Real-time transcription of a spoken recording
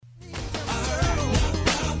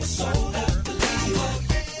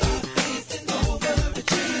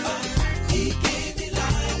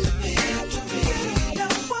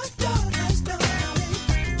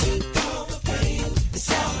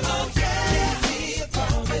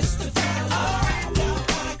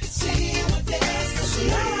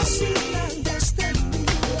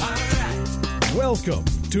Welcome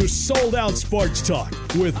to Sold Out Sports Talk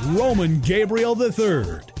with Roman Gabriel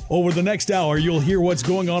III. Over the next hour, you'll hear what's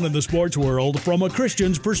going on in the sports world from a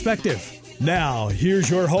Christian's perspective. Now, here's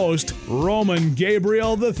your host, Roman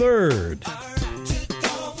Gabriel III.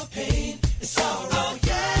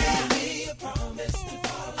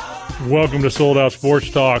 Welcome to Sold Out Sports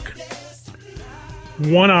Talk.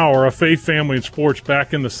 1 hour of faith, family, and sports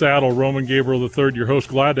back in the saddle. Roman Gabriel III, your host.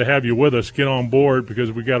 Glad to have you with us. Get on board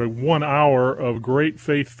because we got a 1 hour of great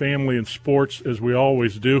faith, family, and sports as we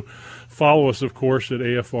always do. Follow us, of course, at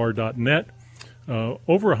afr.net.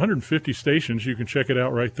 Over 150 stations. You can check it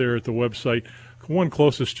out right there at the website, one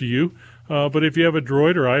closest to you. But if you have a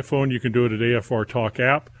Droid or iPhone, you can do it at AFR Talk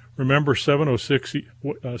app. Remember,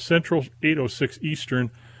 7:06 Central, 8:06 Eastern,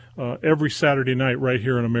 every Saturday night right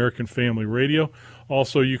here on American Family Radio.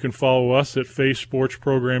 Also, you can follow us at Faith Sports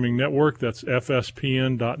Programming Network. That's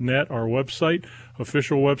fspn.net, our website,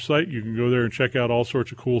 official website. You can go there and check out all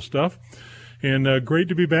sorts of cool stuff. And great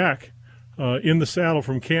to be back in the saddle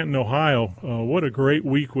from Canton, Ohio. What a great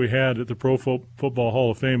week we had at the Pro Football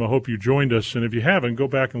Hall of Fame. I hope you joined us. And if you haven't, go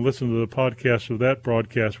back and listen to the podcast of that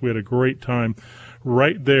broadcast. We had a great time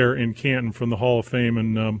right there in Canton from the Hall of Fame.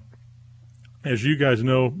 And as you guys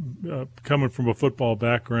know, coming from a football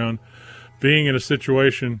background, being in a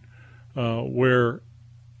situation where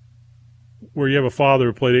you have a father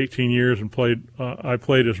who played 18 years and I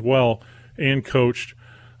played as well and coached,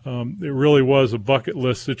 it really was a bucket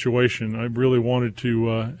list situation. I really wanted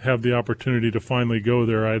to have the opportunity to finally go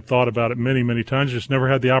there. I had thought about it many, many times, just never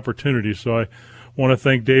had the opportunity. So I want to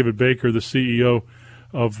thank David Baker, the CEO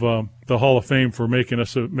of the Hall of Fame, for making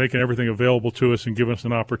everything available to us and giving us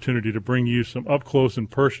an opportunity to bring you some up close and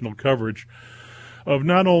personal coverage of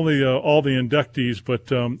not only all the inductees,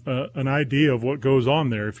 but an idea of what goes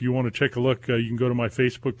on there. If you want to take a look, you can go to my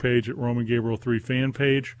Facebook page at Roman Gabriel 3 fan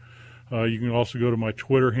page. You can also go to my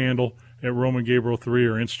Twitter handle at Roman Gabriel 3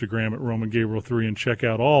 or Instagram at Roman Gabriel 3 and check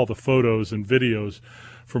out all the photos and videos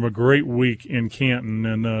from a great week in Canton.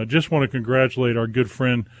 And just want to congratulate our good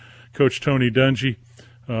friend, Coach Tony Dungy,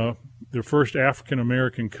 the first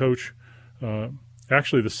African-American coach,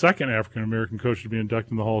 actually the second African-American coach to be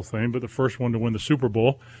inducted in the Hall of Fame, but the first one to win the Super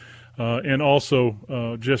Bowl. And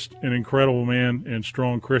also just an incredible man and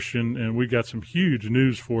strong Christian. And we got some huge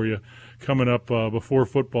news for you coming up before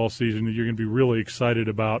football season that you're going to be really excited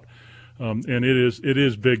about. And it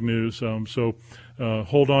is big news. So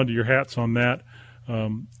hold on to your hats on that.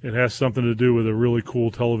 It has something to do with a really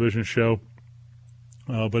cool television show.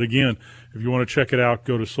 But again, if you want to check it out,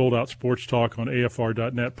 go to Sold Out Sports Talk on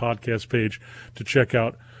AFR.net podcast page to check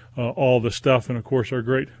out all the stuff. And, of course, our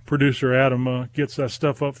great producer, Adam, gets that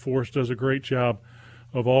stuff up for us, does a great job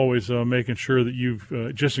of always making sure that you've,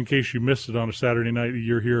 just in case you missed it on a Saturday night,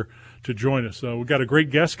 you're here to join us. We've got a great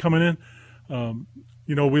guest coming in.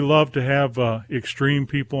 We love to have extreme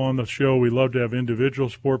people on the show. We love to have individual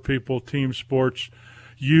sport people, team sports,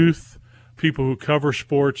 youth, people who cover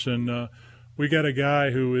sports, and we got a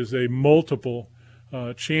guy who is a multiple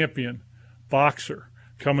champion boxer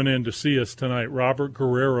coming in to see us tonight, Robert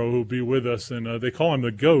Guerrero, who will be with us, and they call him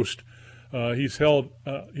the Ghost. He's held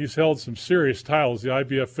some serious titles, the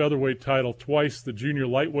IBF featherweight title twice, the junior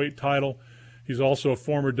lightweight title. He's also a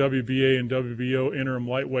former WBA and WBO interim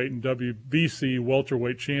lightweight and WBC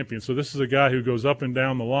welterweight champion. So this is a guy who goes up and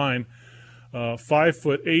down the line,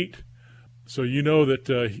 5'8", so you know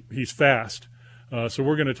that he's fast. So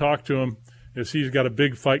we're going to talk to him as he's got a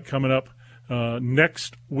big fight coming up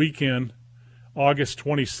next weekend, August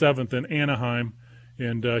 27th in Anaheim,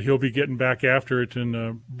 and he'll be getting back after it, and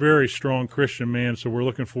a very strong Christian man, so we're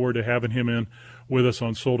looking forward to having him in with us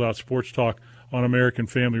on Sold Out Sports Talk on American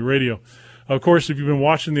Family Radio. Of course, if you've been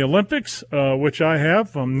watching the Olympics, which I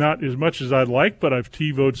have, not as much as I'd like, but I've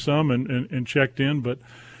TiVo'd some and checked in, but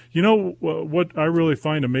you know what I really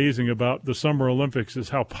find amazing about the Summer Olympics is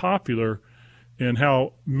how popular and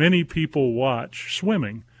how many people watch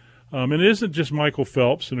swimming. And it isn't just Michael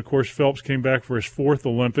Phelps. And, of course, Phelps came back for his fourth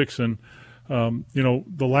Olympics. And, the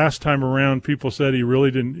last time around people said he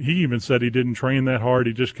even said he didn't train that hard.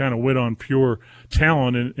 He just kind of went on pure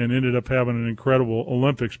talent and ended up having an incredible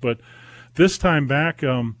Olympics. But this time back,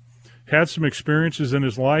 had some experiences in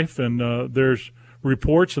his life. And there's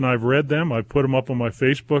reports, and I've read them. I put them up on my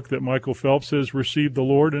Facebook, that Michael Phelps has received the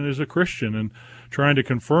Lord and is a Christian. And trying to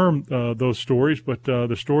confirm those stories, but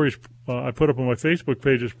the stories I put up on my Facebook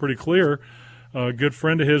page is pretty clear. A good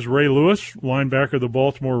friend of his, Ray Lewis, linebacker of the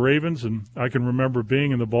Baltimore Ravens, and I can remember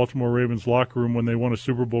being in the Baltimore Ravens locker room when they won a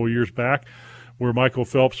Super Bowl years back, where Michael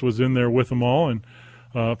Phelps was in there with them all, and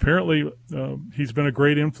Apparently, he's been a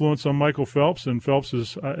great influence on Michael Phelps, and Phelps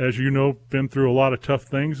has, as you know, been through a lot of tough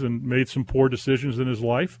things and made some poor decisions in his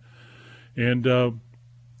life. And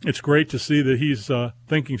it's great to see that he's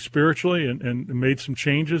thinking spiritually and made some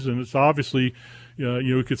changes. And it's obviously,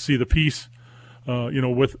 you could see the peace,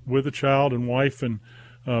 with a child and wife and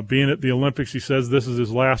being at the Olympics. He says this is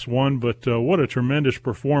his last one, but what a tremendous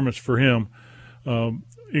performance for him.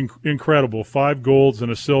 Incredible. 5 golds and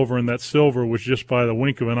a silver, and that silver was just by the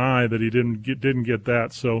wink of an eye that he didn't get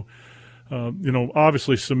that. So,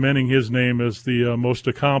 obviously cementing his name as the most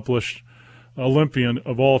accomplished Olympian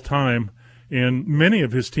of all time. And many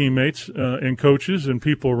of his teammates and coaches and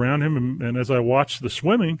people around him, and as I watched the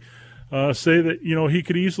swimming, say that, he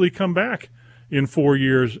could easily come back in 4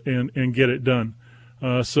 years and get it done.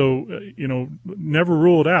 Never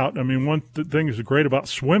rule it out. I mean, one thing that's great about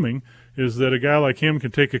swimming is that a guy like him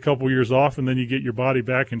can take a couple years off and then you get your body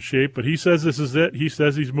back in shape. But he says this is it. He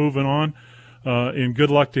says he's moving on, and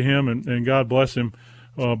good luck to him, and God bless him.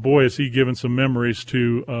 Boy, is he given some memories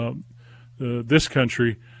to this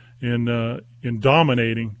country in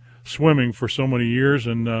dominating swimming for so many years.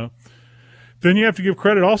 And then you have to give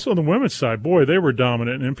credit also on the women's side. Boy, they were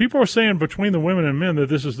dominant. And people are saying between the women and men that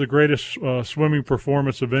this is the greatest swimming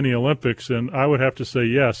performance of any Olympics, and I would have to say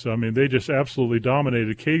yes. I mean, they just absolutely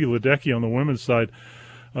dominated. Katie Ledecky on the women's side,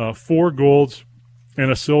 4 golds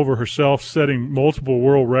and a silver herself, setting multiple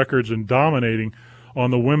world records and dominating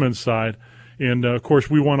on the women's side. And, of course,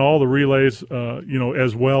 we won all the relays,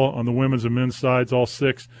 as well on the women's and men's sides, all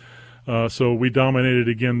 6. So we dominated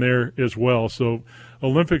again there as well. So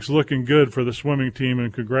Olympics looking good for the swimming team,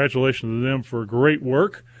 and congratulations to them for great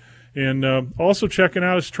work. And also checking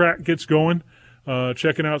out as track gets going,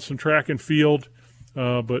 checking out some track and field.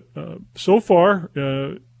 But so far,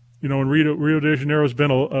 in Rio de Janeiro has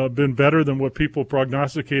been better than what people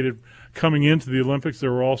prognosticated coming into the Olympics.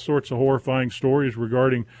 There were all sorts of horrifying stories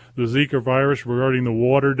regarding the Zika virus, regarding the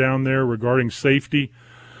water down there, regarding safety.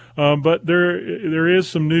 But there is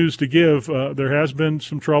some news to give. There has been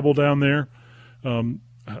some trouble down there.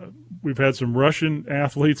 We've had some Russian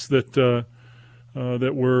athletes that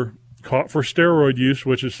were caught for steroid use,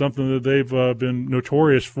 which is something that they've been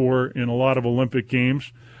notorious for in a lot of Olympic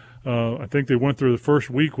games. I think they went through the first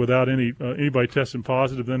week without anybody testing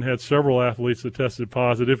positive, then had several athletes that tested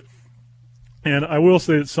positive. And I will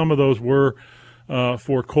say that some of those were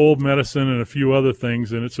for cold medicine and a few other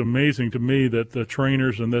things, and it's amazing to me that the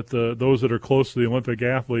trainers and that those that are close to the Olympic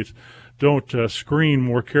athletes don't screen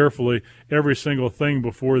more carefully every single thing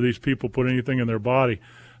before these people put anything in their body.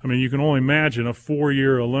 I mean, you can only imagine a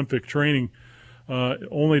 4-year Olympic training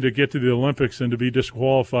only to get to the Olympics and to be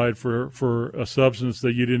disqualified for a substance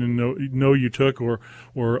that you didn't know you took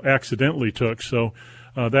or accidentally took. So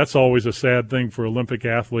that's always a sad thing for Olympic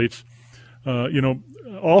athletes.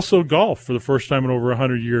 Also golf for the first time in over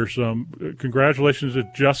 100 years. Congratulations to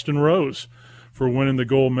Justin Rose for winning the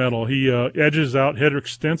gold medal. He edges out Henrik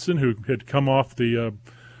Stenson, who had come off the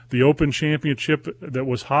Open Championship that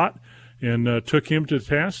was hot, and took him to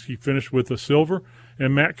task. He finished with a silver.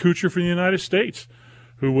 And Matt Kuchar from the United States,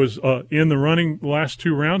 who was in the running the last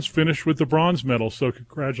 2 rounds, finished with the bronze medal. So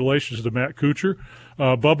congratulations to Matt Kuchar.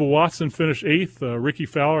 Bubba Watson finished 8th. Ricky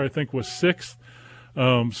Fowler, I think, was 6th.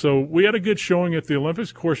 So we had a good showing at the Olympics.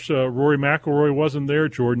 Of course, Rory McIlroy wasn't there.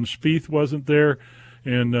 Jordan Spieth wasn't there.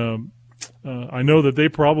 And I know that they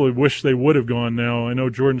probably wish they would have gone now. I know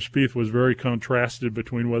Jordan Spieth was very contrasted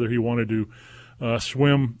between whether he wanted to whether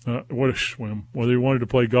he wanted to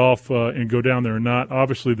play golf and go down there or not.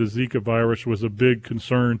 Obviously, the Zika virus was a big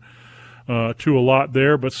concern to a lot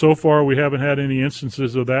there. But so far, we haven't had any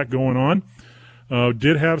instances of that going on.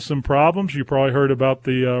 Did have some problems. You probably heard about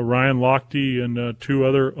the Ryan Lochte and 2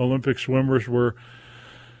 other Olympic swimmers were,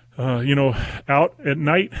 out at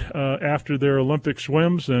night after their Olympic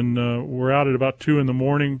swims, and were out at about 2 in the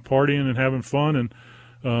morning partying and having fun. And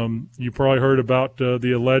you probably heard about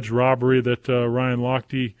the alleged robbery that Ryan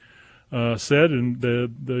Lochte said, and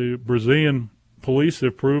the Brazilian police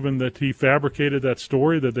have proven that he fabricated that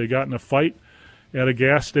story, that they got in a fight at a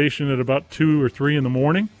gas station at about 2 or 3 in the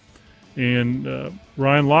morning. And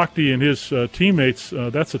Ryan Lochte and his teammates,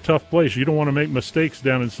 that's a tough place. You don't want to make mistakes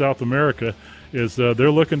down in South America, is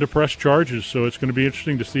they're looking to press charges. So it's going to be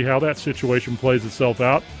interesting to see how that situation plays itself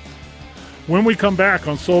out. When we come back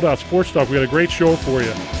on Sold Out Sports Talk, we got a great show for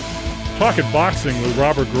you. Talking boxing with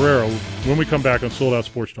Robert Guerrero when we come back on Sold Out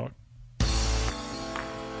Sports Talk.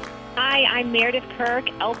 Hi, I'm Meredith Kirk,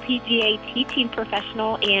 LPGA teaching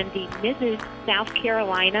professional and the Mrs. South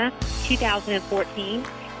Carolina 2014.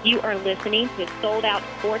 You are listening to Sold Out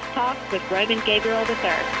Sports Talk with Roman Gabriel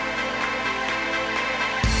III.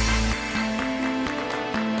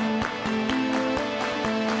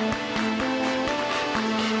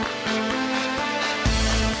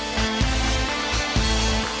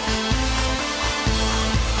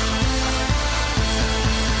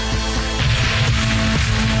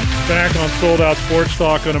 Back on Sold Out Sports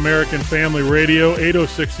Talk on American Family Radio,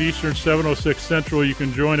 8:06 Eastern, 7:06 Central. You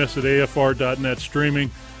can join us at afr.net streaming.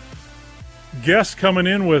 Guests coming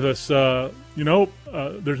in with us.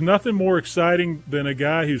 There's nothing more exciting than a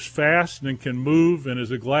guy who's fast and can move and is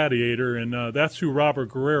a gladiator, and that's who Robert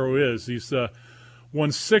Guerrero is. He's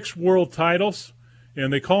won 6 world titles,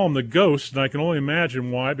 and they call him the Ghost, and I can only imagine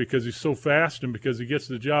why, because he's so fast and because he gets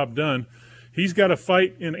the job done. He's got a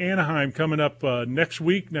fight in Anaheim coming up next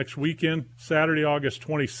weekend, Saturday, August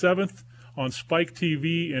 27th on Spike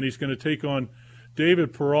TV, and he's going to take on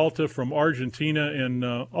David Peralta from Argentina. And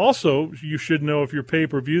also, you should know if you're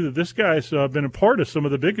pay-per-view that this guy's been a part of some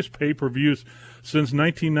of the biggest pay-per-views since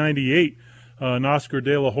 1998, Oscar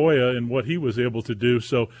De La Hoya and what he was able to do.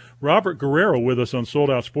 So Robert Guerrero with us on Sold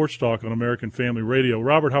Out Sports Talk on American Family Radio.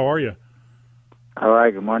 Robert, how are you? All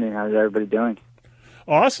right, good morning. How's everybody doing?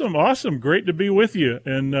 Awesome. Great to be with you.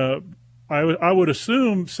 And I would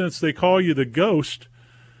assume, since they call you the Ghost,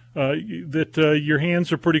 that your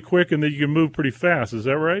hands are pretty quick and that you can move pretty fast. Is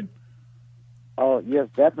that right? Oh, yes,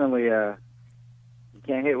 definitely. You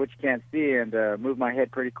can't hit what you can't see, and move my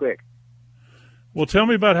head pretty quick. Well, tell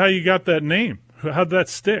me about how you got that name. How'd that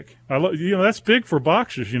stick? That's big for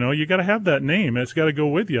boxers. You got to have that name. It's got to go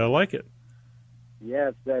with you. I like it. Yeah,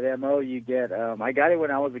 it's that MO you get. I got it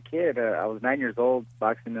when I was a kid. I was 9 years old,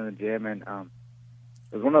 boxing in the gym, and it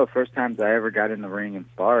was one of the first times I ever got in the ring and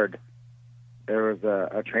sparred. There was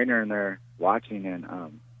a trainer in there watching, and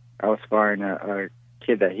I was sparring a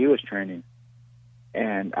kid that he was training.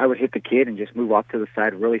 And I would hit the kid and just move off to the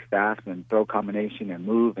side really fast and throw combination and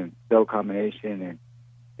move and throw combination. And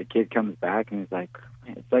the kid comes back and he's like,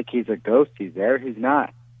 it's like he's a ghost. He's there, he's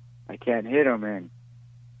not. I can't hit him. And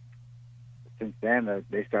since then,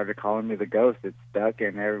 they started calling me the Ghost. It stuck,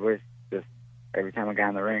 and everybody's just, every time I got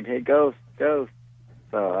in the ring, hey, Ghost. So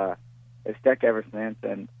it stuck ever since,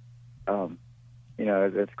 and,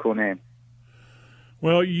 it's a cool name.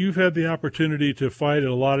 Well, you've had the opportunity to fight at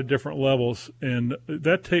a lot of different levels, and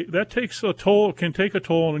that takes a toll, can take a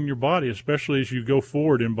toll on your body, especially as you go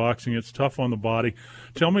forward in boxing. It's tough on the body.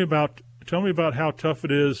 Tell me about how tough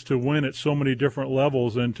it is to win at so many different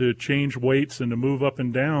levels and to change weights and to move up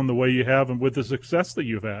and down the way you have and with the success that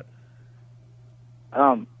you've had.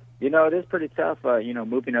 It is pretty tough,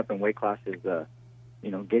 moving up in weight classes,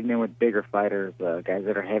 getting in with bigger fighters, guys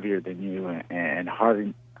that are heavier than you and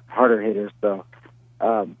harder hitters. So,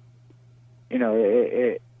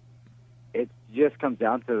 it just comes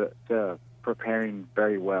down to preparing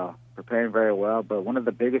very well. But one of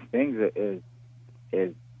the biggest things is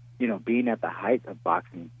being at the height of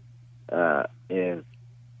boxing is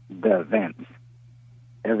the events,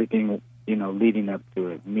 everything, leading up to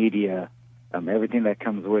it, media, everything that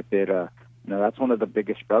comes with it. That's one of the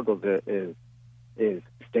biggest struggles is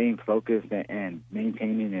staying focused and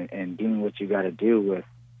maintaining and doing what you got to do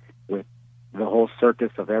with the whole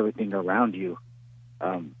circus of everything around you.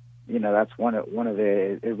 That's one of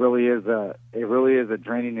the. It really is a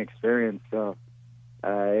draining experience. So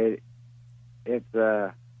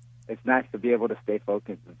it's nice to be able to stay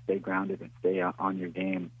focused and stay grounded and stay on your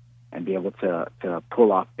game and be able to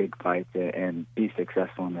pull off big fights and be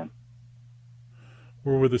successful in them.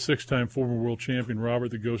 We're with the 6-time former world champion, Robert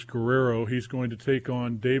the Ghost Guerrero. He's going to take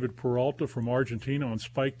on David Peralta from Argentina on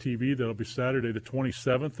Spike TV. That'll be Saturday the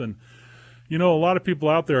 27th. And, a lot of people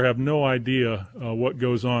out there have no idea what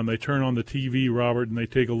goes on. They turn on the TV, Robert, and they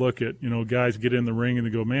take a look at, guys get in the ring and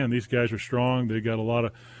they go, man, these guys are strong. They got a lot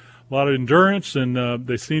of endurance, and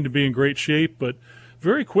they seem to be in great shape. But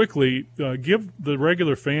very quickly, give the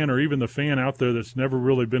regular fan or even the fan out there that's never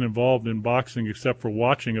really been involved in boxing except for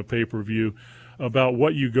watching a pay-per-view about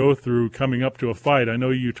what you go through coming up to a fight. I know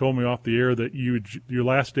you told me off the air that your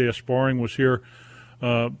last day of sparring was here.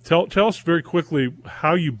 Tell us very quickly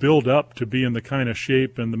how you build up to be in the kind of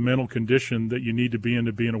shape and the mental condition that you need to be in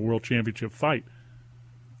a world championship fight.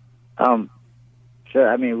 Sure.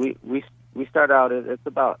 I mean, we start out, it's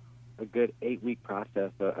about a good 8-week process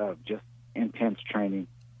of just intense training,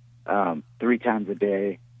 3 times a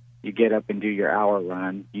day. You get up and do your hour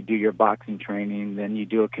run. You do your boxing training. Then you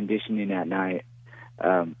do a conditioning at night.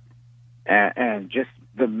 And just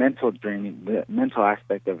the mental training, the mental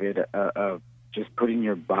aspect of it, of just putting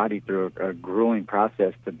your body through a grueling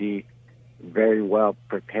process to be very well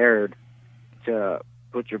prepared to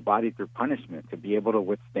put your body through punishment, to be able to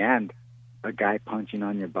withstand a guy punching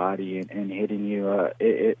on your body and hitting you.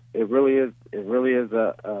 It really is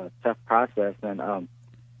a tough process. And,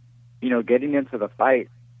 getting into the fight,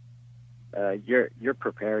 you're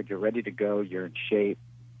prepared, you're ready to go, you're in shape,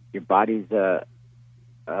 your body's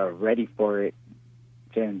ready for it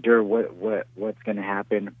to endure what's going to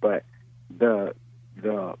happen. But the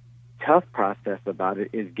tough process about it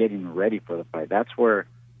is getting ready for the fight. That's where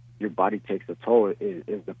your body takes a toll,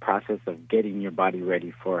 is the process of getting your body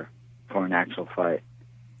ready for an actual fight.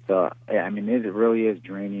 So, I mean, it really is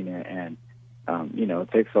draining, and you know,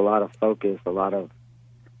 it takes a lot of focus, a lot of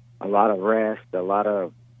rest, a lot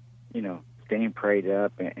of, you know, staying prayed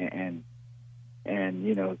up, and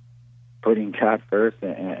you know, putting God first,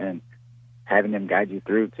 and having Him guide you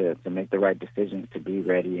through to make the right decisions, to be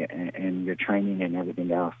ready, and your training and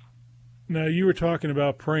everything else. Now, you were talking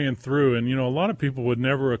about praying through, and, you know, a lot of people would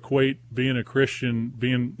never equate being a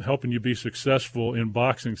Christian helping you be successful in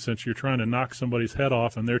boxing, since you're trying to knock somebody's head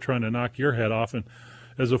off and they're trying to knock your head off. And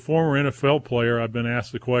as a former NFL player, I've been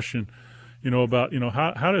asked the question, you know, about, you know,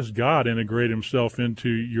 how does God integrate Himself into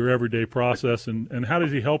your everyday process, and how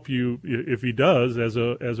does He help you, if He does, as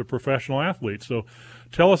a professional athlete? So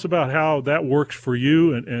tell us about how that works for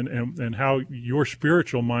you, and how your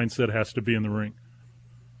spiritual mindset has to be in the ring.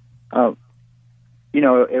 You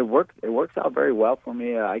know, it works out very well for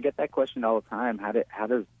me. I get that question all the time. How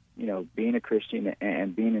does, you know, being a Christian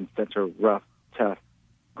and being in such a rough, tough,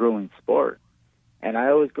 grueling sport? And I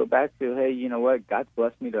always go back to, hey, you know what? God's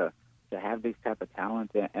blessed me to have these type of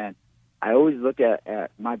talents, and I always look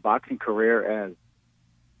at my boxing career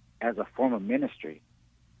as a form of ministry.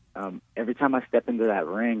 Every time I step into that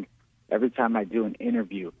ring, every time I do an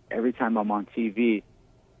interview, every time I'm on TV,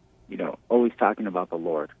 you know, always talking about the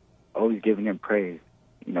Lord, always giving Him praise,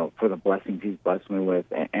 you know, for the blessings He's blessed me with.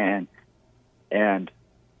 And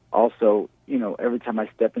also, you know, every time I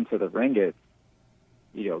step into the ring, it's,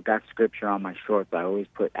 you know, got scripture on my shorts. I always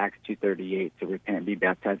put Acts 2:38, to repent and be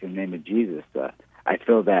baptized in the name of Jesus. I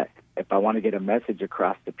feel that if I want to get a message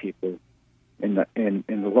across to people in the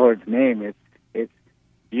Lord's name, it's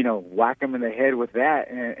you know, whack them in the head with that,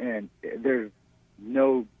 and there's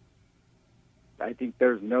no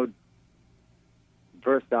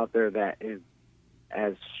verse out there that is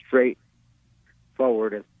as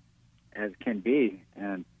straightforward as can be.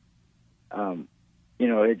 And you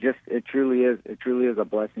know, it truly is a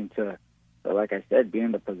blessing to, like I said, be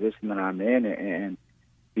in the position that I'm in, and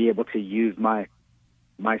be able to use my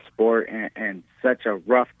sport and such a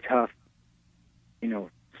rough, tough, you know,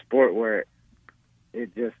 sport where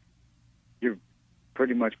it just, you're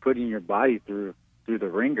pretty much putting your body through the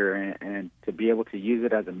ringer, and to be able to use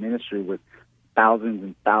it as a ministry with thousands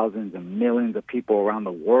and thousands and millions of people around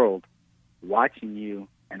the world watching you,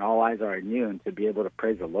 and all eyes are on you, and to be able to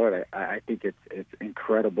praise the Lord, I think it's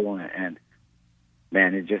incredible, and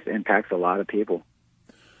man, it just impacts a lot of people.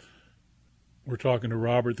 We're talking to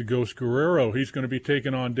Robert the Ghost Guerrero. He's going to be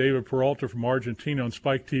taking on David Peralta from Argentina on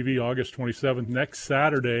Spike TV August 27th. Next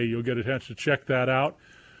Saturday, you'll get a chance to check that out.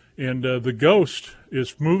 And the Ghost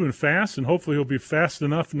is moving fast, and hopefully he'll be fast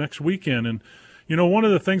enough next weekend. And, you know, one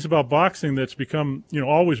of the things about boxing that's become, you know,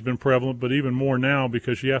 always been prevalent, but even more now,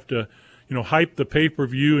 because you have to, you know, hype the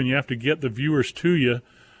pay-per-view, and you have to get the viewers to you.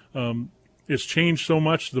 It's changed so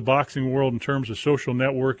much, the boxing world, in terms of social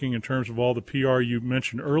networking, in terms of all the PR you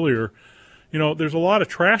mentioned earlier. You know, there's a lot of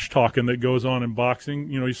trash talking that goes on in boxing.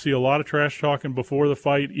 You know, you see a lot of trash talking before the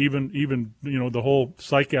fight, even you know, the whole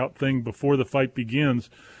psych out thing before the fight begins.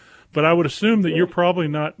 But I would assume that you're probably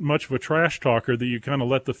not much of a trash talker, that you kind of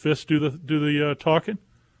let the fist do the talking.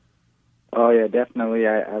 Oh yeah, definitely.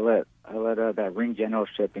 I let that ring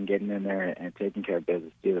generalship and getting in there and taking care of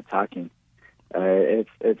business do the talking.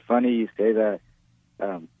 It's funny you say that.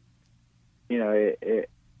 You know,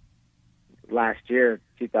 last year,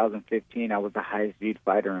 2015, I was the highest viewed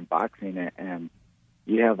fighter in boxing, and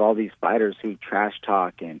you have all these fighters who trash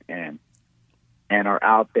talk and are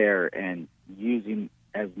out there and using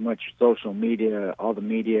as much social media, all the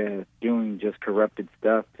media doing just corrupted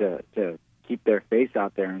stuff to keep their face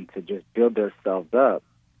out there and to just build themselves up.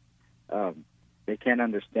 They can't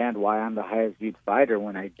understand why I'm the highest viewed fighter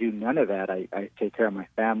when I do none of that. I take care of my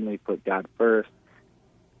family, put God first,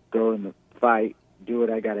 go in the fight, do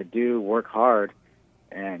what I got to do, work hard,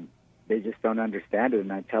 and they just don't understand it.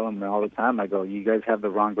 And I tell them all the time, I go, you guys have the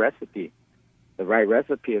wrong recipe. The right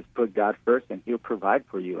recipe is put God first, and He'll provide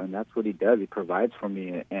for you. And that's what He does. He provides for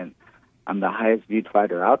me, and I'm the highest viewed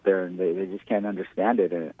fighter out there, and they just can't understand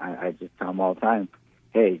it. And I just tell them all the time,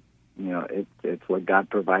 hey, you know, it's what God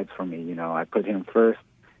provides for me. You know, I put Him first,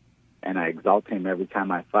 and I exalt Him every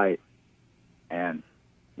time I fight. And,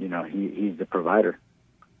 you know, He's the provider.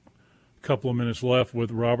 Couple of minutes left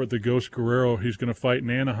with Robert the Ghost Guerrero. He's going to fight in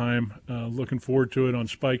Anaheim. Looking forward to it on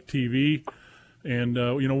Spike TV. And,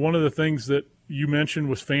 you know, one of the things that you mentioned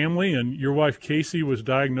was family, and your wife Casey was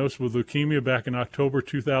diagnosed with leukemia back in October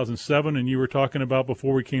 2007, and you were talking about,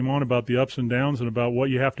 before we came on, about the ups and downs and about what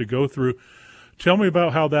you have to go through. Tell me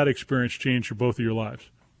about how that experience changed both of your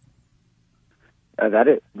lives.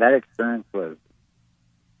 that experience was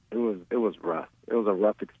rough. It was a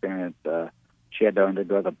rough experience. She had to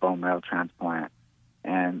undergo the bone marrow transplant,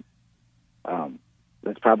 and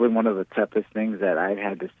that's probably one of the toughest things that I've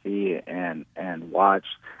had to see and watch.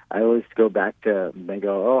 I always go back to, they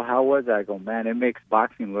go, "Oh, how was that?" I go, "Man, it makes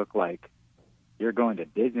boxing look like you're going to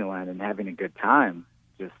Disneyland and having a good time.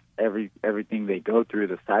 Just everything they go through,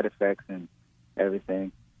 the side effects and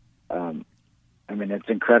everything. I mean, it's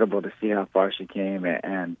incredible to see how far she came,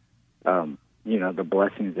 and you know, the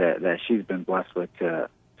blessings that she's been blessed with to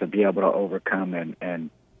be able to overcome and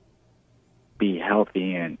be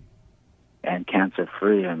healthy and cancer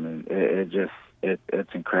free. I mean,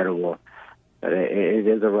 it's incredible. It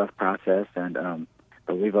is a rough process, and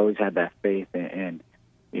but we've always had that faith and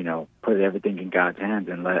you know, put everything in God's hands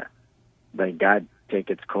and let God take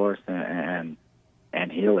its course and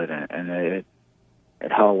heal it, and it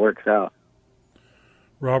all works out.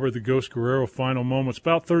 Robert the Ghost Guerrero, final moments.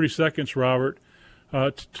 About 30 seconds, Robert.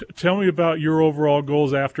 Tell me about your overall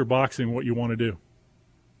goals after boxing, what you want to do.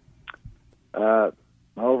 My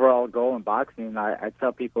overall goal in boxing, I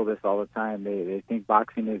tell people this all the time. They think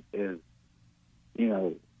boxing is you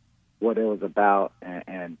know, what it was about,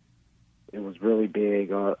 and it was really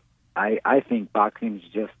big. I think boxing is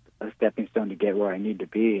just a stepping stone to get where I need to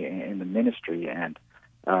be in the ministry, and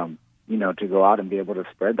you know, to go out and be able to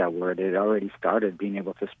spread that word. It already started, being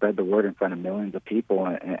able to spread the word in front of millions of people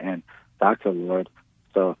and talk to the Lord.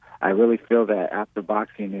 So I really feel that after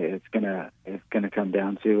boxing, it's gonna come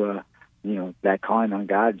down to you know, that calling on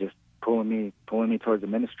God just pulling me towards the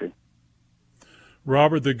ministry.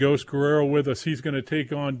 Robert the Ghost Guerrero with us. He's going to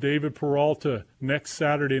take on David Peralta next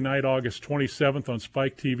Saturday night, August 27th on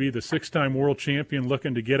Spike TV, the 6-time world champion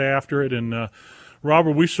looking to get after it. And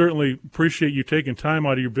Robert, we certainly appreciate you taking time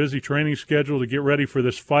out of your busy training schedule to get ready for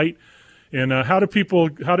this fight. And how do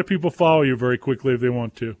people follow you very quickly if they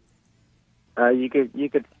want to? You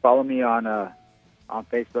could follow me on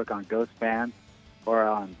Facebook on Ghost Fans, or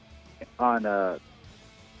on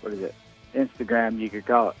what is it, Instagram. You could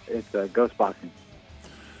call it's Ghost Boxing.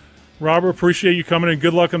 Robert, appreciate you coming in.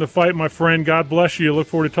 Good luck on the fight, my friend. God bless you. Look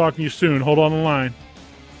forward to talking to you soon. Hold on the line.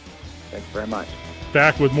 Thanks very much.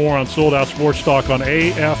 Back with more on Sold Out Sports Talk on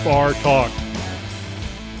AFR Talk.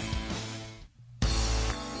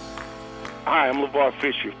 Hi, I'm LeVar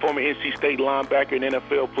Fisher, former NC State linebacker and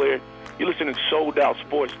NFL player. You're listening to Sold Out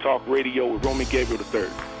Sports Talk Radio with Roman Gabriel III.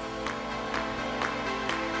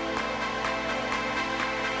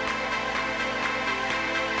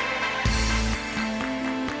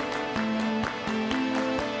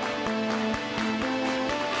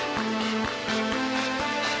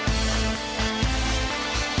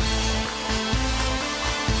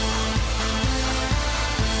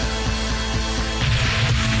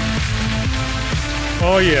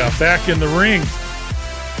 Oh, yeah, back in the ring,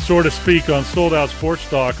 so to speak, on Sold Out Sports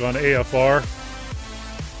Talk on AFR.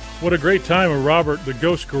 What a great time with Robert the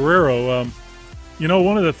Ghost Guerrero. You know,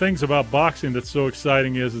 one of the things about boxing that's so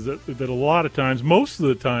exciting is that a lot of times, most of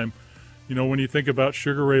the time, you know, when you think about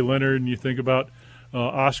Sugar Ray Leonard and you think about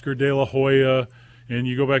Oscar De La Hoya, and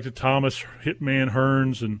you go back to Thomas Hitman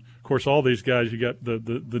Hearns, and, of course, all these guys, you got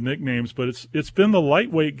the nicknames, but it's been the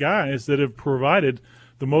lightweight guys that have provided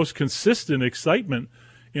the most consistent excitement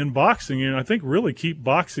in boxing, and I think really keep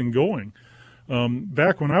boxing going.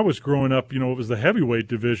 Back when I was growing up, you know, it was the heavyweight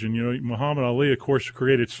division. You know, Muhammad Ali, of course,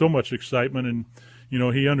 created so much excitement, and, you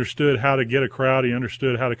know, he understood how to get a crowd, he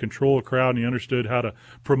understood how to control a crowd, and he understood how to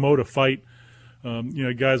promote a fight. You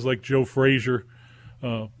know, guys like Joe Frazier,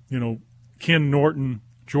 you know, Ken Norton,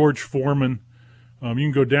 George Foreman, you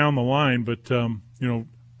can go down the line, but, you know,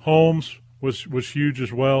 Holmes was huge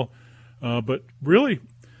as well. But really,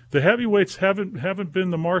 the heavyweights haven't been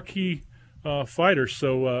the marquee fighters,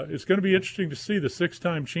 so it's going to be interesting to see the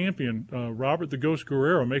 6-time champion, Robert the Ghost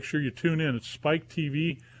Guerrero. Make sure you tune in. It's Spike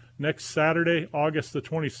TV next Saturday, August the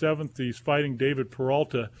 27th. He's fighting David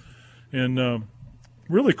Peralta, and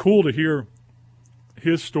really cool to hear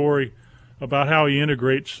his story about how he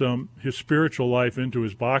integrates his spiritual life into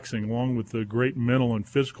his boxing, along with the great mental and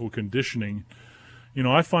physical conditioning. You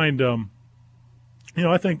know, I find, you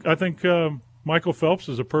know, I think Michael Phelps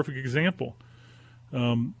is a perfect example.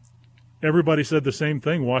 Everybody said the same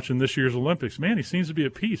thing watching this year's Olympics. Man, he seems to be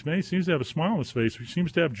at peace. Man, he seems to have a smile on his face. He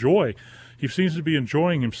seems to have joy. He seems to be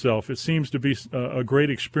enjoying himself. It seems to be a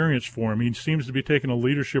great experience for him. He seems to be taking a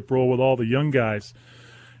leadership role with all the young guys.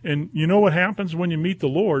 And you know what happens when you meet the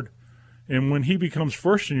Lord and when he becomes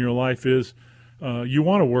first in your life is you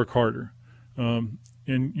want to work harder. And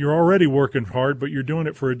you're already working hard, but you're doing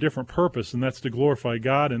it for a different purpose, and that's to glorify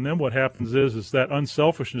God. And then what happens is that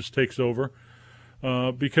unselfishness takes over.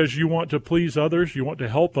 because you want to please others, you want to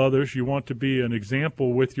help others, you want to be an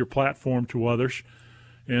example with your platform to others.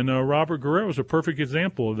 And Robert Guerrero is a perfect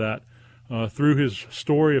example of that through his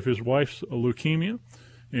story of his wife's leukemia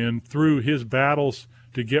and through his battles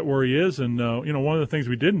to get where he is. And, one of the things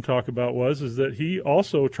we didn't talk about is that he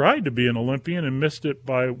also tried to be an Olympian and missed it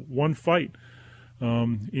by one fight.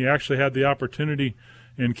 He actually had the opportunity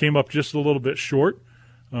and came up just a little bit short.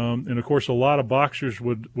 And, of course, a lot of boxers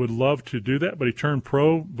would love to do that, but he turned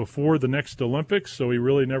pro before the next Olympics, so he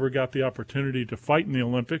really never got the opportunity to fight in the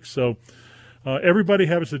Olympics. So everybody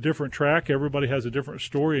has a different track. Everybody has a different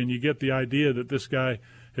story, and you get the idea that this guy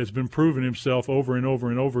has been proving himself over and over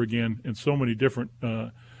and over again in so many different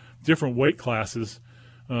weight classes.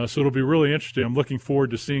 So it'll be really interesting. I'm looking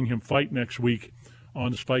forward to seeing him fight next week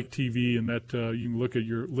on Spike TV, and that you can look at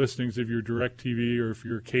your listings if you're DirecTV or if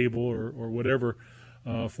you're cable or whatever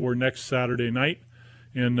for next Saturday night.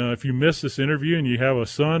 And if you miss this interview and you have a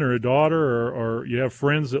son or a daughter or you have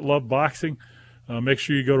friends that love boxing, make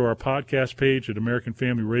sure you go to our podcast page at American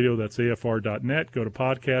Family Radio. That's AFR.net. Go to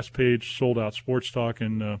podcast page, Sold Out Sports Talk.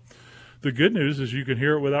 And the good news is you can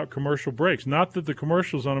hear it without commercial breaks. Not that the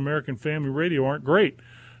commercials on American Family Radio aren't great,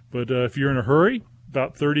 but if you're in a hurry,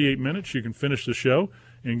 about 38 minutes, you can finish the show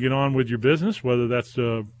and get on with your business, whether that's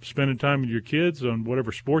spending time with your kids on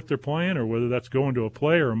whatever sport they're playing, or whether that's going to a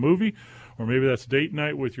play or a movie, or maybe that's date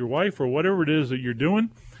night with your wife, or whatever it is that you're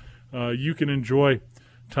doing. You can enjoy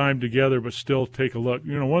time together but still take a look.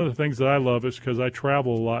 One of the things that I love is because I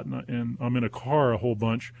travel a lot and I'm in a car a whole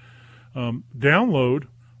bunch. Download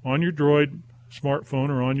on your Droid smartphone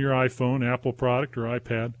or on your iPhone, Apple product or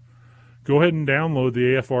iPad, go ahead and download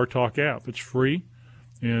the AFR Talk app. It's free.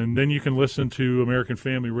 And then you can listen to American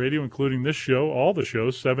Family Radio, including this show, all the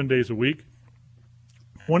shows, 7 days a week,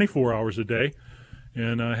 24 hours a day,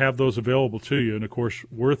 and have those available to you. And, of course,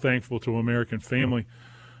 we're thankful to American Family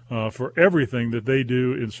for everything that they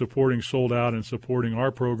do in supporting Sold Out and supporting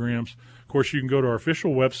our programs. Of course, you can go to our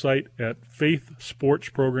official website at Faith Sports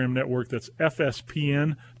Program Network. That's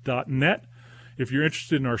FSPN.net. If you're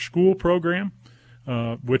interested in our school program,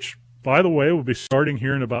 which – by the way, we'll be starting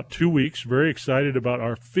here in about 2 weeks. Very excited about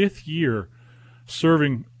our 5th year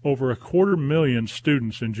serving over 250,000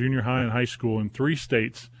 students in junior high and high school in 3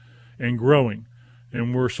 states and growing.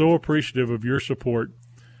 And we're so appreciative of your support.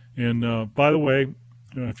 And by the way,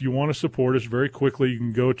 if you want to support us very quickly, you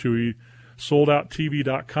can go to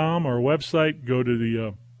soldouttv.com, our website, go to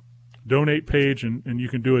the donate page, and you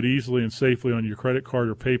can do it easily and safely on your credit card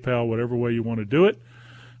or PayPal, whatever way you want to do it.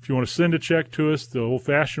 If you want to send a check to us the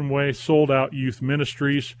old-fashioned way, Sold Out Youth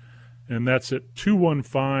Ministries, and that's at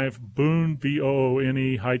 215 Boone,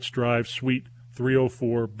 B-O-O-N-E, Heights Drive, Suite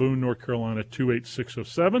 304, Boone, North Carolina,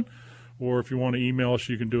 28607. Or if you want to email us,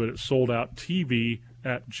 you can do it at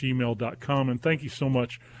soldouttv@gmail.com. And thank you so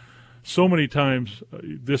much. So many times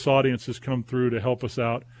this audience has come through to help us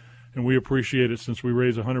out, and we appreciate it since we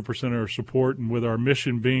raise 100% of our support, and with our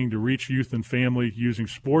mission being to reach youth and family using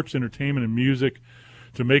sports, entertainment, and music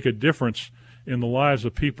to make a difference in the lives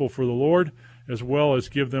of people for the Lord, as well as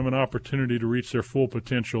give them an opportunity to reach their full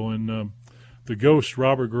potential. And the Ghost,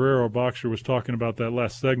 Robert Guerrero, boxer, was talking about that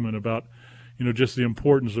last segment about, just the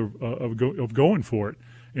importance of going for it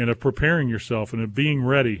and of preparing yourself and of being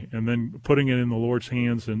ready and then putting it in the Lord's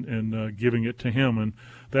hands and giving it to Him. And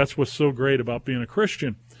that's what's so great about being a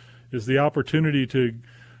Christian, is the opportunity to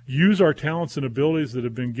use our talents and abilities that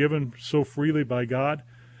have been given so freely by God,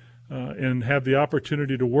 and have the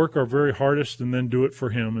opportunity to work our very hardest and then do it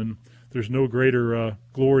for Him. And there's no greater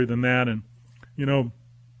glory than that. And,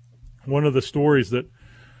 one of the stories that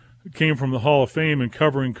came from the Hall of Fame and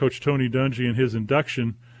covering Coach Tony Dungy and his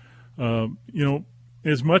induction,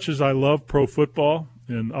 as much as I love pro football,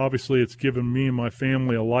 and obviously it's given me and my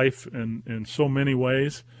family a life in so many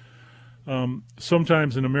ways,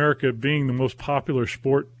 sometimes in America, being the most popular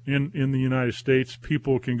sport in the United States,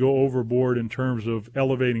 people can go overboard in terms of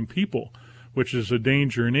elevating people, which is a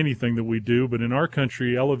danger in anything that we do. But in our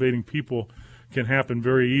country, elevating people can happen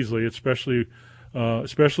very easily, especially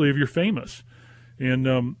if you're famous.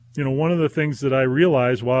 And, one of the things that I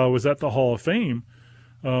realized while I was at the Hall of Fame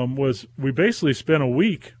was we basically spent a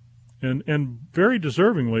week, and very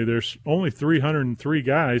deservingly, there's only 303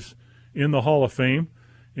 guys in the Hall of Fame.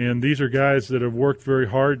 And these are guys that have worked very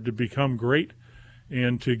hard to become great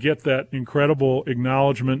and to get that incredible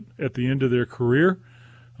acknowledgement at the end of their career,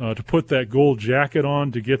 to put that gold jacket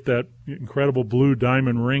on, to get that incredible blue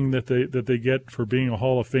diamond ring that they get for being a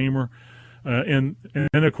Hall of Famer, and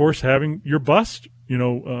of course having your bust,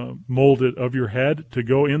 molded of your head to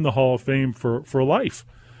go in the Hall of Fame for life.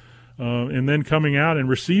 and then coming out and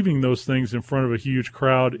receiving those things in front of a huge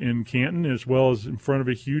crowd in Canton, as well as in front of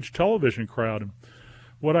a huge television crowd. And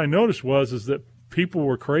what I noticed is that people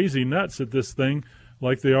were crazy nuts at this thing,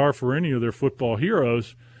 like they are for any of their football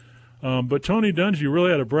heroes. But Tony Dungy really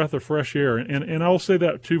had a breath of fresh air. And I'll say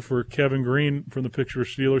that, too, for Kevin Green from the Pittsburgh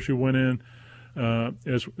Steelers who went in,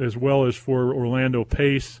 as well as for Orlando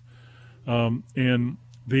Pace and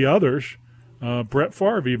the others, Brett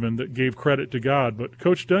Favre even, that gave credit to God. But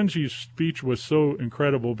Coach Dungy's speech was so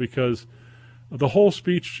incredible because the whole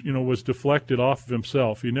speech, was deflected off of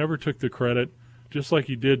himself. He never took the credit, just like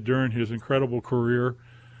he did during his incredible career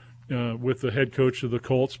with the head coach of the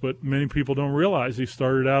Colts. But many people don't realize he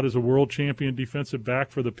started out as a world champion defensive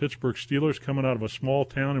back for the Pittsburgh Steelers, coming out of a small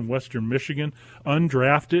town in western Michigan,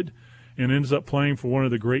 undrafted, and ends up playing for one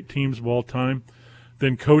of the great teams of all time.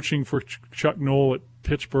 Then coaching for Chuck Noll at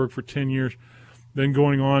Pittsburgh for 10 years. Then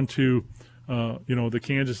going on to, the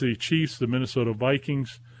Kansas City Chiefs, the Minnesota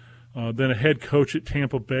Vikings, then a head coach at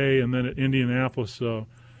Tampa Bay, and then at Indianapolis,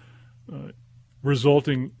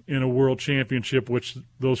 resulting in a world championship, which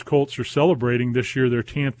those Colts are celebrating this year, their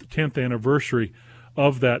 10th anniversary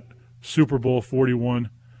of that Super Bowl 41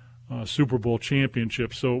 Super Bowl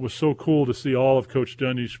championship. So it was so cool to see all of Coach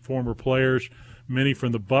Dungy's former players, many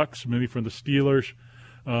from the Bucs, many from the Steelers,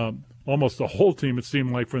 almost the whole team, it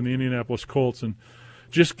seemed like, from the Indianapolis Colts, and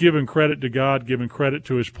just giving credit to God, giving credit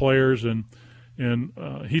to his players. And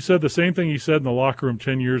he said the same thing he said in the locker room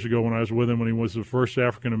 10 years ago when I was with him, when he was the first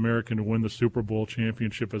African-American to win the Super Bowl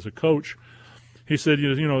championship as a coach. He said,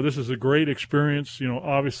 this is a great experience.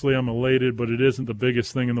 Obviously I'm elated, but it isn't the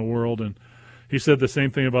biggest thing in the world. And he said the same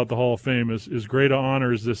thing about the Hall of Fame. As great an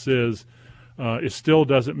honor as this is, it still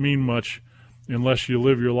doesn't mean much unless you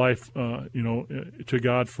live your life, to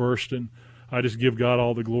God first. And I just give God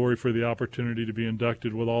all the glory for the opportunity to be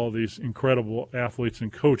inducted with all of these incredible athletes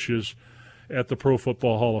and coaches at the Pro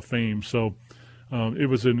Football Hall of Fame. So it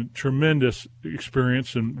was a tremendous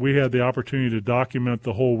experience, and we had the opportunity to document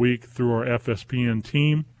the whole week through our FSPN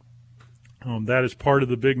team. That is part of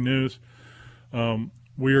the big news.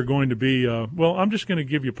 We are going to be I'm just going to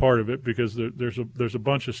give you part of it because there's a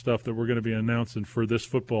bunch of stuff that we're going to be announcing for this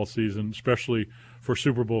football season, especially for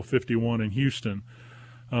Super Bowl 51 in Houston.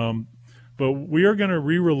 But we are going to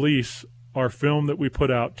re-release our film that we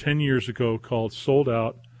put out 10 years ago called Sold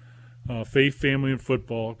Out, Faith, Family, and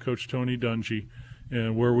Football, Coach Tony Dungy,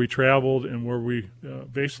 and where we traveled and where we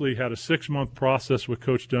basically had a 6-month process with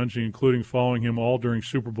Coach Dungy, including following him all during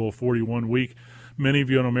Super Bowl 41 week. Many of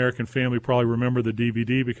you on American Family probably remember the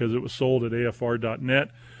DVD because it was sold at afr.net.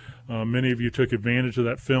 Many of you took advantage of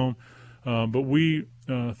that film. But we,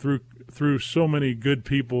 through so many good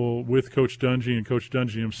people with Coach Dungy and Coach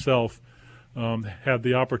Dungy himself, had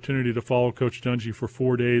the opportunity to follow Coach Dungy for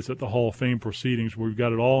 4 days at the Hall of Fame proceedings. We've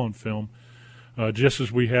got it all on film, just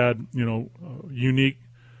as we had, unique.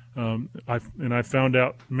 I found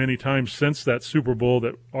out many times since that Super Bowl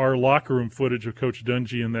that our locker room footage of Coach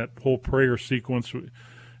Dungy and that whole prayer sequence,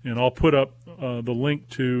 and I'll put up the link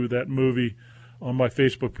to that movie on my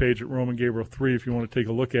Facebook page at Roman Gabriel 3 if you want to take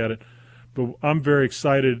a look at it. But I'm very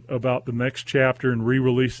excited about the next chapter and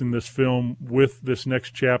re-releasing this film with this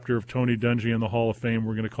next chapter of Tony Dungy in the Hall of Fame.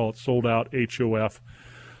 We're going to call it Sold Out HOF.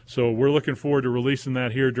 So we're looking forward to releasing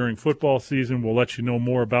that here during football season. We'll let you know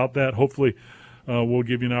more about that. Hopefully we'll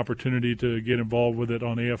give you an opportunity to get involved with it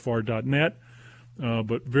on afr.net.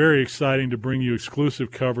 But very exciting to bring you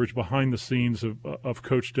exclusive coverage behind the scenes of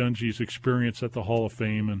Coach Dungy's experience at the Hall of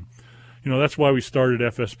Fame. And, that's why we started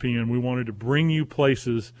FSPN. We wanted to bring you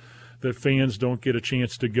places that fans don't get a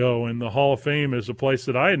chance to go. And the Hall of Fame is a place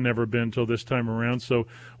that I had never been till this time around. So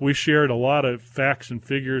we shared a lot of facts and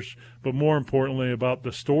figures, but more importantly about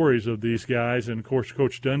the stories of these guys and, of course,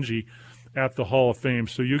 Coach Dungy at the Hall of Fame.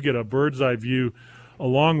 So you get a bird's eye view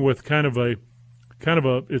along with kind of a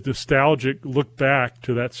nostalgic look back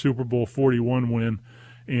to that Super Bowl 41 win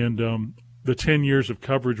and the 10 years of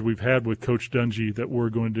coverage we've had with Coach Dungy that we're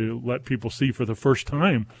going to let people see for the first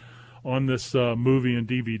time on this movie and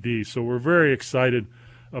DVD. So we're very excited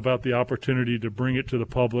about the opportunity to bring it to the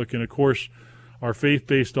public. And, of course, our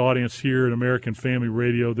faith-based audience here at American Family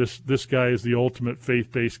Radio, this guy is the ultimate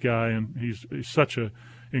faith-based guy, and he's such an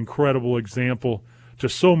incredible example to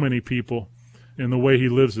so many people in the way he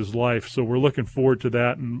lives his life. So we're looking forward to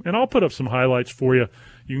that. And I'll put up some highlights for you.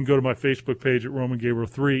 You can go to my Facebook page at Roman Gabriel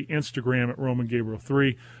 3, Instagram at Roman Gabriel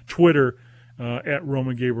 3, Twitter at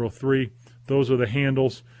Roman Gabriel 3. Those are the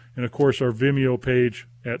handles. And, of course, our Vimeo page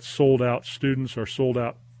at Sold Out Students or Sold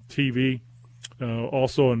Out TV.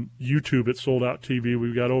 Also on YouTube at Sold Out TV.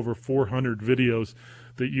 We've got over 400 videos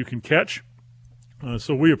that you can catch.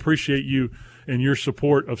 So we appreciate you and your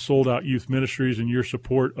support of Sold Out Youth Ministries and your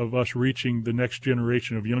support of us reaching the next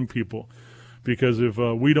generation of young people. Because if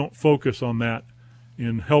we don't focus on that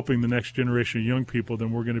in helping the next generation of young people,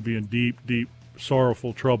 then we're going to be in deep, deep,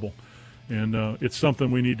 sorrowful trouble. And it's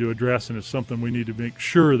something we need to address, and it's something we need to make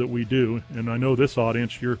sure that we do. And I know this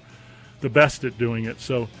audience, you're the best at doing it.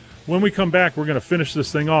 So when we come back, we're going to finish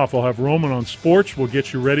this thing off. I'll have Roman on sports. We'll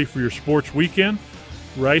get you ready for your sports weekend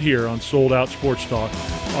right here on Sold Out Sports Talk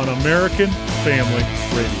on American Family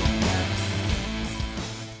Radio.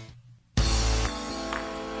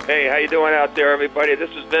 Hey, how you doing out there, everybody?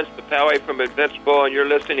 This is Vince Papale from Invincible, and you're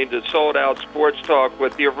listening to Sold Out Sports Talk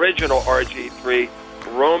with the original RG3,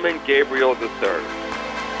 Roman Gabriel III.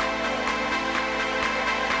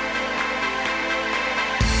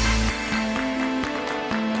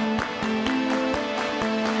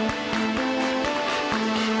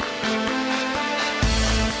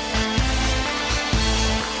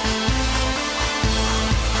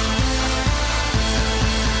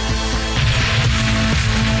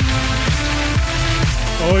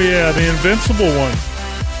 Oh, yeah, the Invincible one.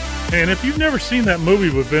 And if you've never seen that movie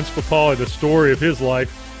with Vince Papale, the story of his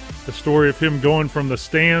life, the story of him going from the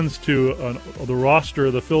stands to the roster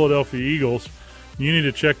of the Philadelphia Eagles, you need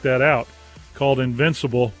to check that out, called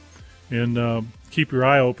Invincible. And keep your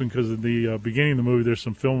eye open because at the beginning of the movie, there's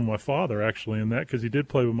some film of my father actually in that, because he did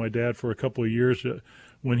play with my dad for a couple of years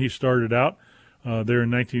when he started out there in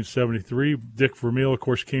 1973. Dick Vermeil, of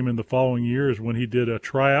course, came in the following years when he did a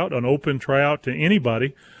tryout, an open tryout to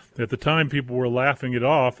anybody. At the time, people were laughing it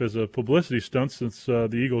off as a publicity stunt since the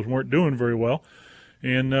Eagles weren't doing very well.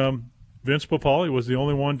 And Vince Papale was the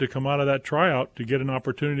only one to come out of that tryout to get an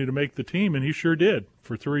opportunity to make the team, and he sure did.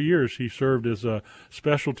 For 3 years, he served as a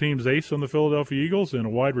special teams ace on the Philadelphia Eagles and a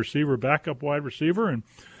wide receiver, backup wide receiver. And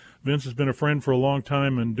Vince has been a friend for a long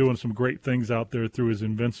time and doing some great things out there through his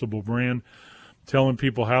Invincible brand, telling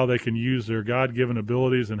people how they can use their God-given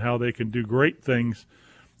abilities and how they can do great things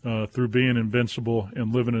through being invincible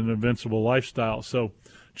and living an invincible lifestyle. So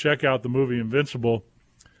check out the movie Invincible.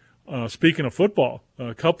 Speaking of football,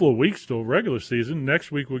 a couple of weeks till regular season.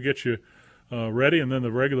 Next week we'll get you ready, and then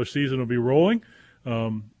the regular season will be rolling.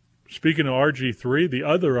 Speaking of RG3, the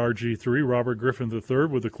other RG3, Robert Griffin III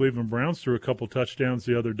with the Cleveland Browns, threw a couple touchdowns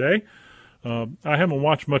the other day. I haven't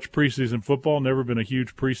watched much preseason football, never been a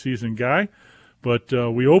huge preseason guy, but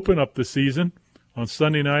we open up the season on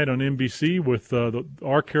Sunday night on NBC with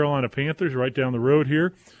our Carolina Panthers right down the road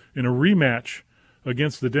here in a rematch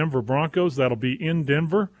against the Denver Broncos. That'll be in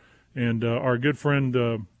Denver. And our good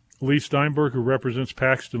friend Lee Steinberg, who represents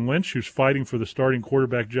Paxton Lynch, who's fighting for the starting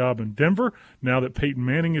quarterback job in Denver now that Peyton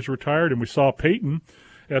Manning is retired. And we saw Peyton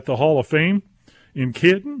at the Hall of Fame in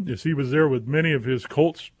Canton as he was there with many of his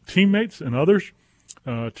Colts teammates and others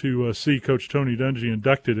to see Coach Tony Dungy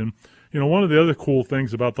inducted. And you know, one of the other cool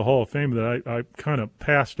things about the Hall of Fame that I kind of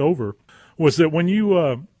passed over was that when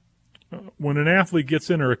you when an athlete gets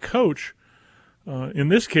in, or a coach, in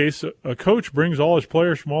this case, a coach brings all his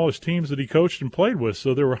players from all his teams that he coached and played with.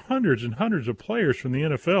 So there were hundreds and hundreds of players from the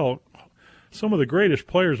NFL, some of the greatest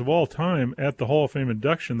players of all time at the Hall of Fame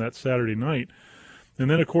induction that Saturday night. And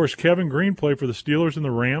then, of course, Kevin Green played for the Steelers and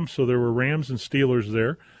the Rams, so there were Rams and Steelers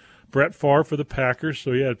there. Brett Favre for the Packers,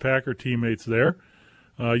 so you had Packer teammates there.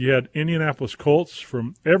 You had Indianapolis Colts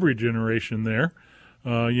from every generation there.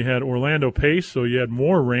 You had Orlando Pace, so you had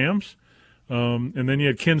more Rams. And then you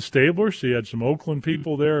had Ken Stabler, so you had some Oakland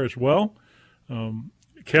people there as well.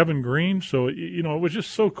 Kevin Green, so, you know, it was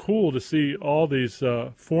just so cool to see all these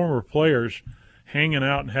former players hanging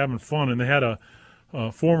out and having fun. And they had a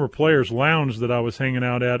former players lounge that I was hanging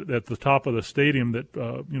out at the top of the stadium that,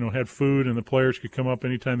 you know, had food, and the players could come up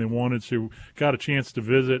anytime they wanted. So got a chance to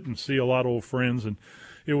visit and see a lot of old friends, and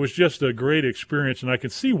it was just a great experience. And I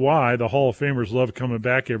can see why the Hall of Famers love coming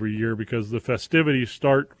back every year, because the festivities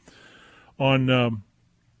start on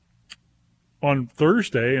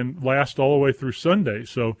Thursday and last all the way through Sunday.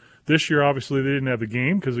 So this year, obviously, they didn't have the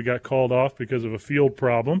game because it got called off because of a field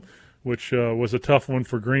problem, which was a tough one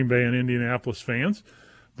for Green Bay and Indianapolis fans.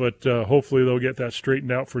 But hopefully they'll get that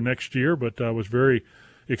straightened out for next year. But I was very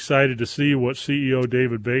excited to see what CEO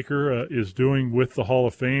David Baker is doing with the Hall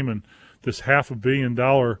of Fame and this $500 million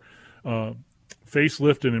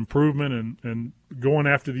facelift and improvement, and going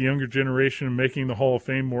after the younger generation and making the Hall of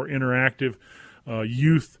Fame more interactive,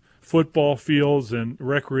 youth football fields and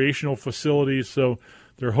recreational facilities. So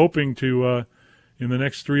they're hoping to, in the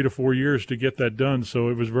next 3 to 4 years, to get that done. So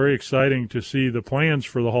it was very exciting to see the plans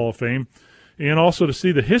for the Hall of Fame and also to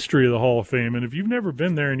see the history of the Hall of Fame. And if you've never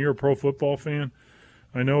been there and you're a pro football fan,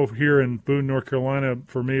 I know here in Boone, North Carolina,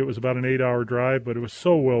 for me it was about an 8-hour drive, but it was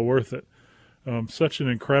so well worth it. Such an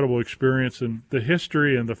incredible experience, and the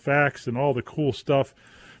history and the facts and all the cool stuff.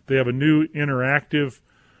 They have a new interactive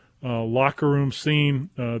locker room scene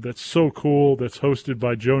that's so cool, that's hosted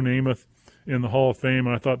by Joe Namath in the Hall of Fame,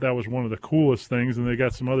 and I thought that was one of the coolest things. And they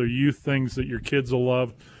got some other youth things that your kids will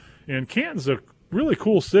love. And Canton's a really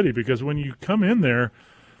cool city because when you come in there,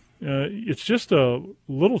 it's just a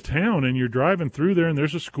little town, and you're driving through there, and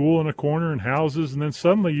there's a school in a corner and houses, and then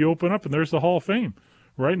suddenly you open up, and there's the Hall of Fame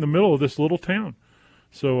right in the middle of this little town.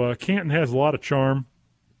 So Canton has a lot of charm,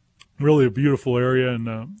 really a beautiful area,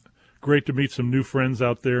 and great to meet some new friends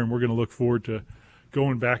out there, and we're going to look forward to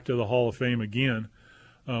going back to the Hall of Fame again.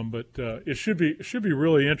 But it should be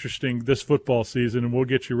really interesting this football season, and we'll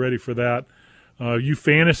get you ready for that. You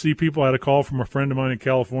fantasy people, I had a call from a friend of mine in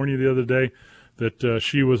California the other day that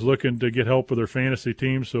she was looking to get help with her fantasy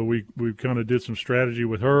team, so we kind of did some strategy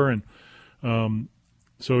with her, and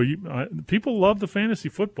people love the fantasy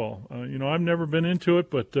football. I've never been into it,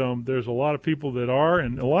 but there's a lot of people that are,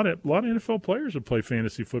 and a lot of NFL players that play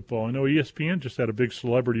fantasy football. I know ESPN just had a big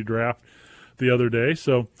celebrity draft the other day,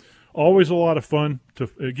 so always a lot of fun.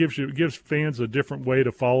 It gives fans a different way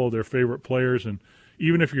to follow their favorite players, and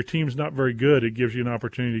even if your team's not very good, it gives you an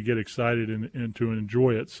opportunity to get excited and to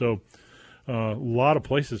enjoy it. So a lot of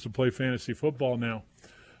places to play fantasy football now.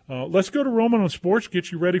 Let's go to Roman on Sports,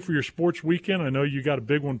 get you ready for your sports weekend. I know you got a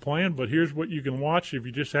big one planned, but here's what you can watch if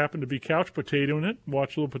you just happen to be couch potatoing it.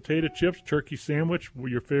 Watch a little potato chips, turkey sandwich,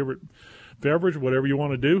 your favorite beverage, whatever you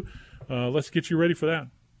want to do. Let's get you ready for that.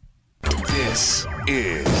 This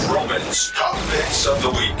is Roman's Top Picks of the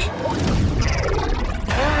Week.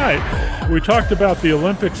 All right. We talked about the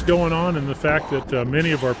Olympics going on and the fact that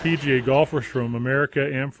many of our PGA golfers from America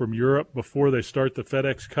and from Europe, before they start the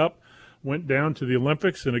FedEx Cup, went down to the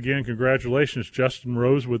Olympics. And again, congratulations, Justin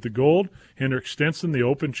Rose with the gold, Henrik Stenson, the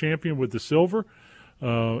Open champion, with the silver,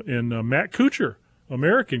 and Matt Kuchar,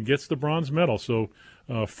 American, gets the bronze medal. So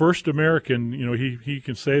first American, he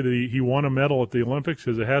can say that he won a medal at the Olympics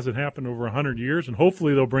because it hasn't happened over 100 years, and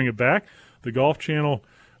hopefully they'll bring it back. The Golf Channel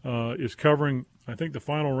is covering, I think the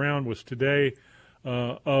final round was today,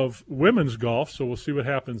 of women's golf, so we'll see what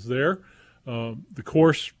happens there. The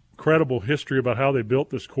course, incredible history about how they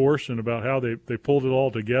built this course and about how they pulled it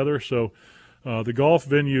all together. So the golf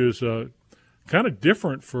venue is kind of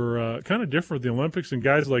different for the Olympics, and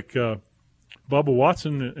guys like Bubba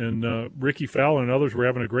Watson and Ricky Fowler and others were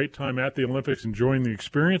having a great time at the Olympics, enjoying the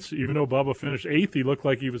experience. Even though Bubba finished 8th, he looked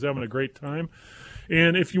like he was having a great time.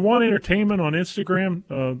 And if you want entertainment on Instagram,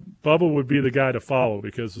 Bubba would be the guy to follow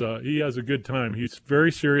because he has a good time. He's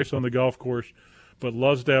very serious on the golf course, but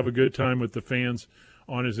loves to have a good time with the fans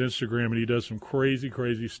on his Instagram, and he does some crazy,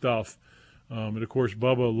 crazy stuff. And, of course,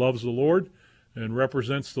 Bubba loves the Lord and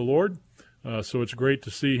represents the Lord, so it's great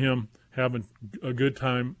to see him having a good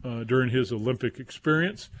time during his Olympic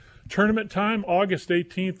experience. Tournament time, August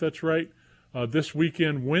 18th, that's right. This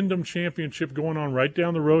weekend, Wyndham Championship going on right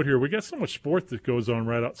down the road here. We got so much sport that goes on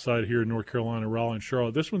right outside here in North Carolina, Raleigh, and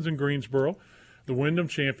Charlotte. This one's in Greensboro, the Wyndham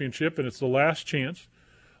Championship, and it's the last chance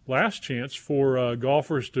for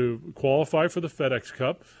golfers to qualify for the FedEx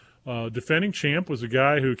Cup. Defending champ was a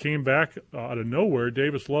guy who came back out of nowhere,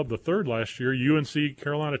 Davis Love III last year, UNC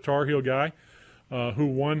Carolina Tar Heel guy who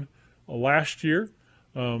won last year.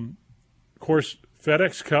 Of course,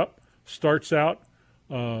 FedEx Cup starts out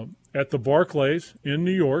at the Barclays in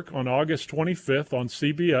New York on August 25th on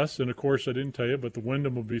CBS. And, of course, I didn't tell you, but the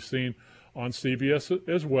Wyndham will be seen on CBS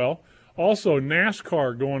as well. Also,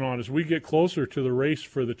 NASCAR going on as we get closer to the race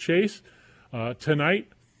for the Chase tonight.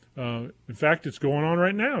 In fact, it's going on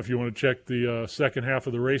right now if you want to check the second half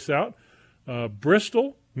of the race out.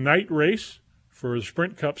 Bristol night race for the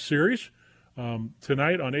Sprint Cup Series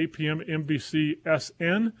tonight on 8 p.m. NBC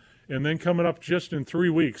SN. And then coming up just in 3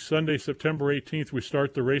 weeks, Sunday, September 18th, we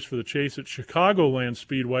start the race for the Chase at Chicagoland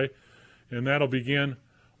Speedway, and that'll begin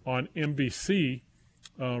on NBC.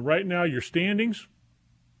 Right now, your standings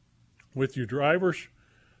with your drivers.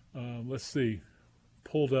 Let's see,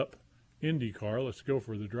 pulled up IndyCar. Let's go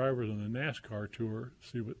for the drivers on the NASCAR tour.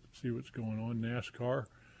 See what's going on NASCAR,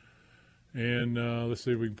 and let's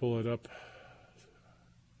see if we can pull it up.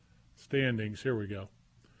 Standings. Here we go.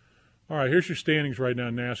 All right, here's your standings right now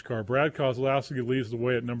in NASCAR. Brad Keselowski leads the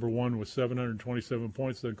way at number 1 with 727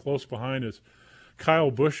 points. Then close behind is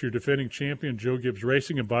Kyle Busch, your defending champion, Joe Gibbs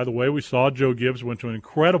Racing. And by the way, we saw Joe Gibbs went to an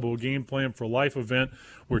incredible Game Plan for Life event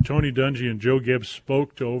where Tony Dungy and Joe Gibbs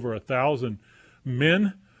spoke to over 1,000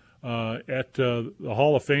 men at the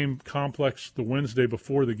Hall of Fame complex the Wednesday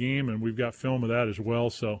before the game, and we've got film of that as well.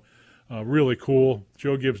 So Really cool.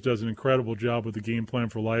 Joe Gibbs does an incredible job with the Game Plan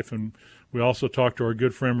for Life, and we also talked to our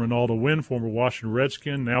good friend Ronaldo Wynn, former Washington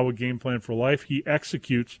Redskin, now with Game Plan for Life. He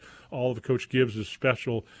executes all of Coach Gibbs'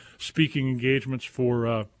 special speaking engagements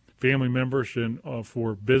for family members and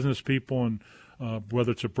for business people, and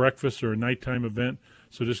whether it's a breakfast or a nighttime event.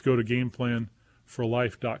 So just go to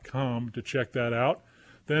GamePlanForLife.com to check that out.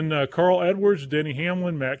 Then Carl Edwards, Denny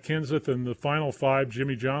Hamlin, Matt Kenseth, and the final five,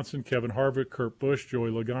 Jimmy Johnson, Kevin Harvick, Kurt Busch, Joey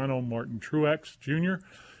Logano, Martin Truex Jr.,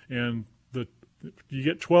 and you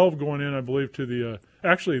get 12 going in, I believe, to the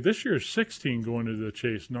actually, this year is 16 going to the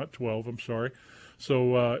Chase, not 12, I'm sorry.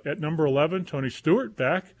 So at number 11, Tony Stewart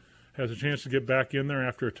back, has a chance to get back in there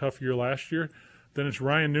after a tough year last year. Then it's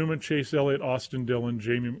Ryan Newman, Chase Elliott, Austin Dillon,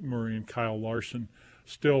 Jamie Murray, and Kyle Larson,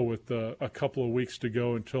 still with a couple of weeks to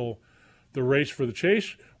go until the race for the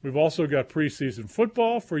Chase. We've also got preseason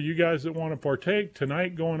football for you guys that want to partake.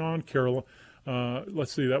 Tonight going on,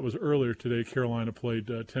 let's see, that was earlier today. Carolina played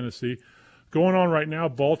Tennessee. Going on right now,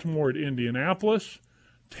 Baltimore at Indianapolis,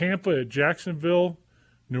 Tampa at Jacksonville,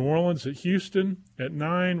 New Orleans at Houston. At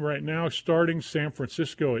 9 right now, starting San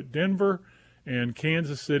Francisco at Denver, and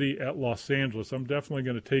Kansas City at Los Angeles. I'm definitely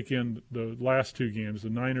going to take in the last two games, the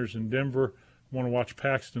Niners in Denver. Want to watch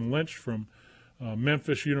Paxton Lynch from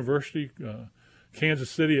Memphis University,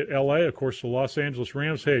 Kansas City at L.A., of course, the Los Angeles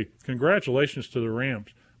Rams. Hey, congratulations to the Rams.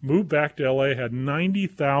 Moved back to L.A., had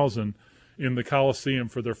 90,000 in the Coliseum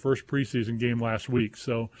for their first preseason game last week.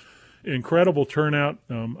 So incredible turnout.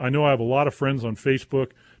 I know I have a lot of friends on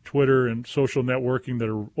Facebook, Twitter, and social networking that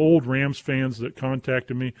are old Rams fans that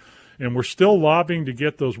contacted me. And we're still lobbying to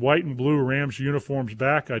get those white and blue Rams uniforms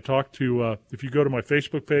back. I talked to, if you go to my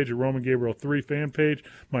Facebook page at Roman Gabriel 3 fan page,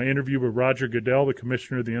 my interview with Roger Goodell, the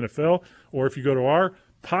commissioner of the NFL, or if you go to our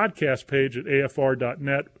podcast page at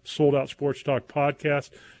afr.net, Sold Out Sports Talk Podcast,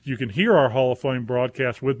 you can hear our Hall of Fame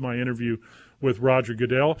broadcast with my interview with Roger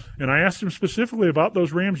Goodell. And I asked him specifically about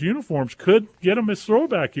those Rams uniforms. Could get them as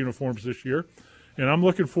throwback uniforms this year. And I'm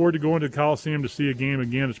looking forward to going to the Coliseum to see a game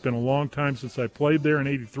again. It's been a long time since I played there in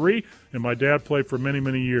 '83, and my dad played for many,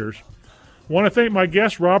 many years. Want to thank my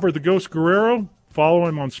guest, Robert the Ghost Guerrero. Follow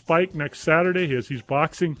him on Spike next Saturday as he's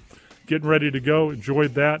boxing, getting ready to go.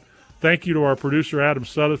 Enjoyed that. Thank you to our producer, Adam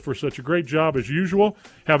Sutter, for such a great job as usual.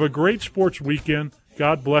 Have a great sports weekend.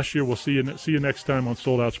 God bless you. We'll see you next time on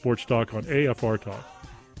Sold Out Sports Talk on AFR Talk.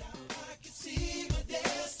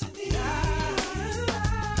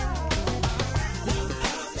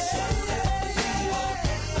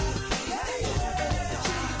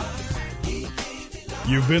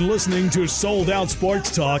 You've been listening to Sold Out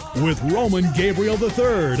Sports Talk with Roman Gabriel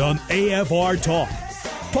III on AFR Talk.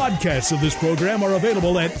 Podcasts of this program are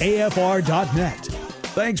available at afr.net.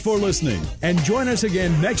 Thanks for listening, and join us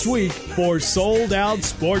again next week for Sold Out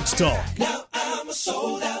Sports Talk.